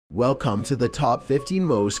Welcome to the top 15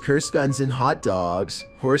 most cursed guns in hot dogs,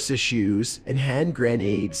 horseshoes, and hand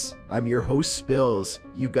grenades. I'm your host Spills.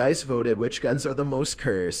 You guys voted which guns are the most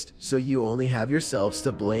cursed, so you only have yourselves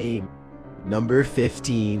to blame. Number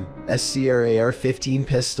 15. SCR AR15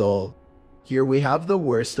 Pistol. Here we have the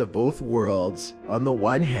worst of both worlds. On the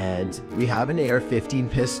one hand, we have an AR-15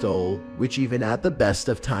 pistol, which even at the best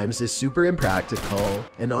of times is super impractical,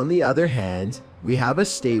 and on the other hand, we have a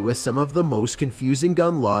state with some of the most confusing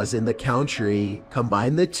gun laws in the country.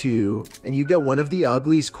 Combine the two, and you get one of the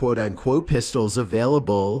ugliest quote-unquote pistols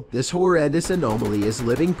available. This horrendous anomaly is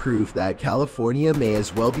living proof that California may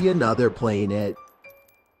as well be another planet.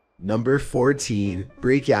 Number 14.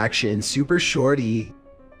 Break Action Super Shorty.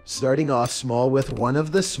 Starting off small with one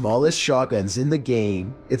of the smallest shotguns in the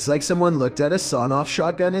game, it's like someone looked at a sawn-off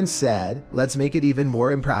shotgun and said, let's make it even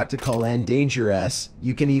more impractical and dangerous.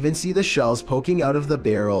 You can even see the shells poking out of the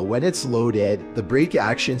barrel when it's loaded. The break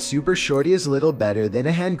action Super Shorty is little better than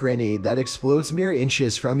a hand grenade that explodes mere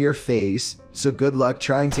inches from your face, so good luck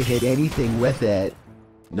trying to hit anything with it.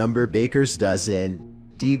 Number Baker's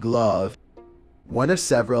Dozen. Deglov. One of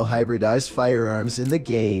several hybridized firearms in the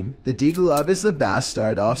game, the Deglov is the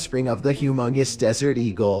bastard offspring of the humongous Desert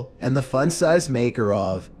Eagle, and the fun-sized maker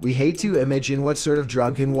of. We hate to imagine what sort of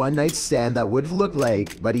drunken one-night stand that would look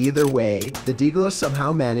like, but either way, the Degle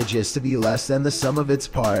somehow manages to be less than the sum of its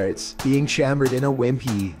parts, being chambered in a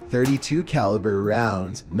wimpy, .32 caliber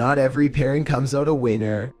round. Not every pairing comes out a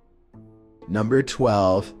winner. Number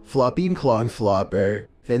 12. Floppy McLongFlopper.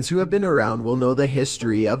 Fans who have been around will know the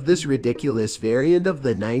history of this ridiculous variant of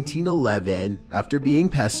the 1911. After being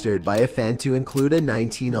pestered by a fan to include a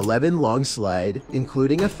 1911 long slide,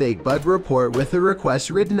 including a fake bug report with a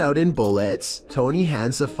request written out in bullets, Tony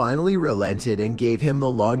Hansa finally relented and gave him the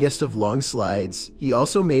longest of long slides. He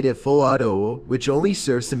also made it full auto, which only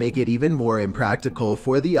serves to make it even more impractical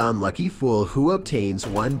for the unlucky fool who obtains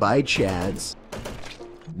one by chance.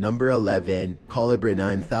 Number 11. Calibre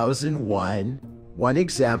 9001. One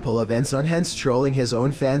example of Ensign Hens trolling his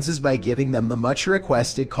own fans is by giving them the much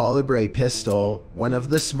requested Calibre pistol, one of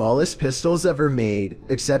the smallest pistols ever made,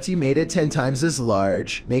 except he made it 10 times as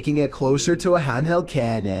large, making it closer to a handheld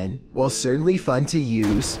cannon. While certainly fun to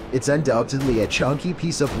use, it's undoubtedly a chunky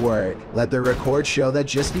piece of work. Let the record show that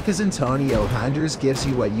just because Antonio Handers gives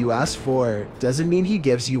you what you asked for, doesn't mean he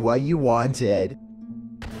gives you what you wanted.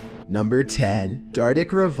 Number 10.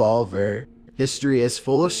 Dardick Revolver. History is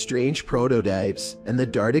full of strange prototypes, and the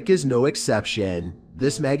Dardick is no exception.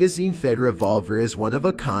 This magazine-fed revolver is one of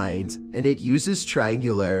a kind, and it uses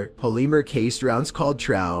triangular, polymer-cased rounds called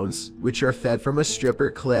Trounds, which are fed from a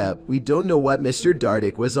stripper clip. We don't know what Mr.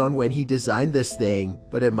 Dardick was on when he designed this thing,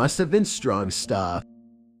 but it must have been strong stuff.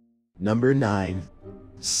 Number 9.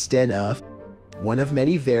 STENOF. One of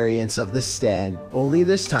many variants of the Sten, only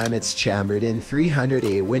this time it's chambered in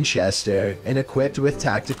 308 Winchester and equipped with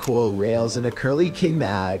tactical rails and a curly king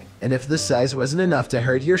mag, and if the size wasn't enough to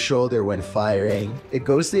hurt your shoulder when firing, it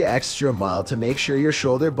goes the extra mile to make sure your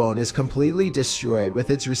shoulder bone is completely destroyed with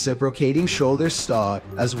its reciprocating shoulder stock,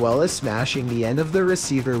 as well as smashing the end of the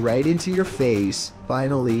receiver right into your face.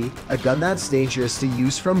 Finally, a gun that's dangerous to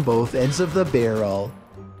use from both ends of the barrel.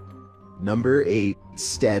 Number 8.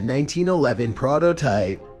 Sten 1911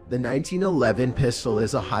 Prototype. The 1911 pistol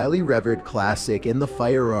is a highly revered classic in the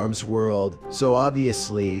firearms world, so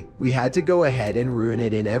obviously, we had to go ahead and ruin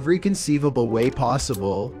it in every conceivable way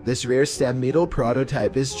possible. This rare Sten metal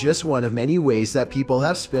prototype is just one of many ways that people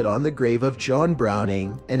have spit on the grave of John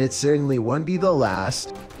Browning, and it certainly won't be the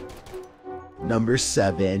last. Number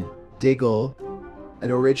 7. Degle. An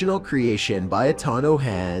original creation by Atano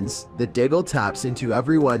Hands, the Degle taps into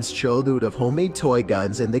everyone's childhood of homemade toy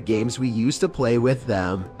guns and the games we used to play with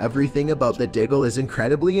them. Everything about the Degle is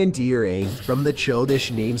incredibly endearing, from the childish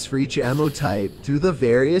names for each ammo type, to the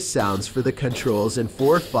various sounds for the controls and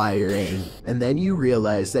for firing. And then you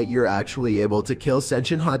realize that you're actually able to kill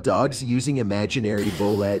sentient hot dogs using imaginary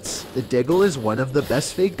bullets. The Degle is one of the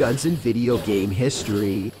best fake guns in video game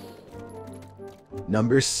history.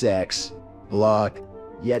 Number 6. Llock.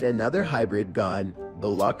 Yet another hybrid gun. The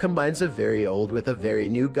Llock combines a very old with a very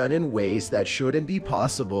new gun in ways that shouldn't be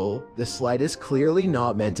possible. The slide is clearly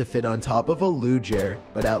not meant to fit on top of a Luger,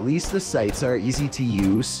 but at least the sights are easy to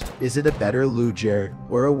use. Is it a better Luger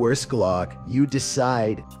or a worse Glock? You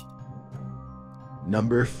decide.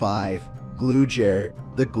 Number 5. Gluger.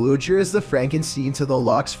 The Gluger is the Frankenstein to the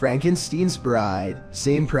Llock's Frankenstein's bride.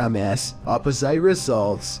 Same premise, opposite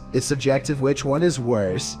results. It's subjective which one is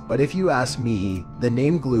worse, but if you ask me, the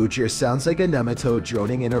name Gluger sounds like a nematode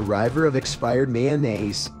droning in a river of expired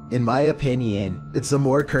mayonnaise. In my opinion, it's the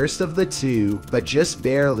more cursed of the two, but just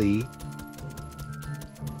barely.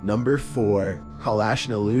 Number 4.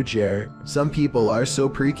 Kalashniluger. Some people are so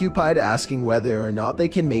preoccupied asking whether or not they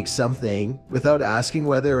can make something, without asking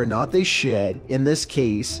whether or not they should. In this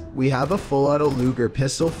case, we have a full-auto Luger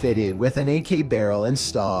pistol fitted with an AK barrel in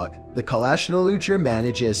stock. The Kalashniluger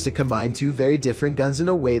manages to combine two very different guns in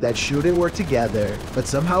a way that shouldn't work together, but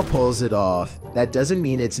somehow pulls it off. That doesn't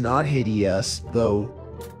mean it's not hideous, though.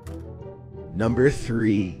 Number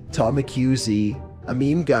 3. Tomacuzi. A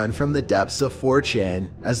meme gun from the depths of 4chan.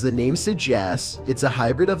 As the name suggests, it's a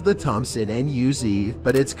hybrid of the Thompson and Uzi,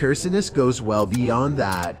 but its cursedness goes well beyond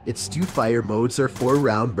that. Its 2 fire modes are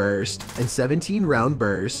 4-round burst and 17-round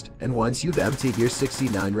burst, and once you've emptied your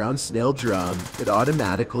 69-round snail drum, it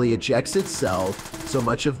automatically ejects itself. So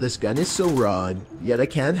much of this gun is so wrong, yet I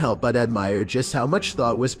can't help but admire just how much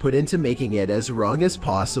thought was put into making it as wrong as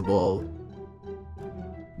possible.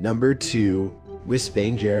 Number 2.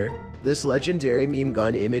 Whizzbanger. This legendary meme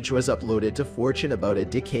gun image was uploaded to 4chan about a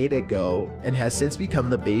decade ago, and has since become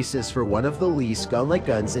the basis for one of the least gun-like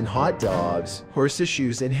guns in hot dogs,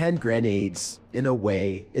 horseshoes, and hand grenades. In a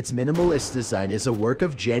way, its minimalist design is a work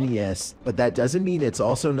of genius, but that doesn't mean it's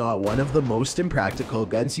also not one of the most impractical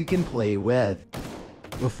guns you can play with.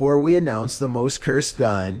 Before we announce the most cursed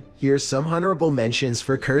gun, here's some honorable mentions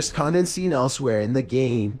for cursed content seen elsewhere in the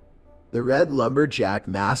game. The Red Lumberjack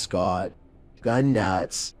mascot, Gun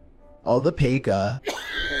Nuts, All the Peka,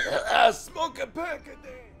 Smoke a pack a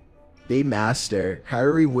day, Baymaster,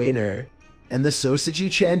 Harry Winner, and the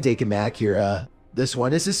Sausage-chan Dekimakura. This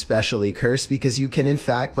one is especially cursed because you can in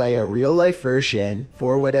fact buy a real-life version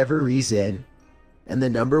for whatever reason. And the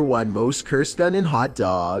number 1 most cursed gun in hot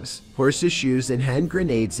dogs, horseshoes, and hand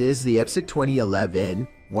grenades is the IPSICK 2011.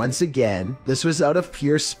 Once again, this was out of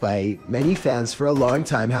pure spite. Many fans for a long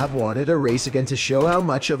time have wanted a race gun to show how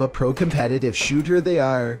much of a pro-competitive shooter they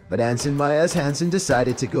are, but Anson Myers Hansen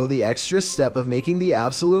decided to go the extra step of making the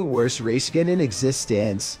absolute worst race gun in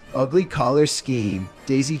existence. Ugly collar scheme,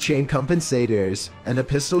 daisy chain compensators, and a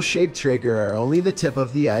pistol-shaped trigger are only the tip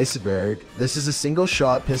of the iceberg. This is a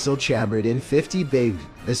single-shot pistol chambered in 50 big.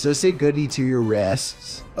 This does say goodie to your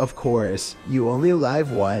wrists. Of course, you only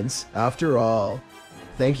live once, after all.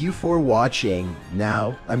 Thank you for watching.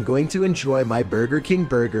 Now, I'm going to enjoy my Burger King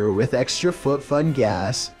burger with extra foot fun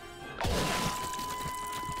gas.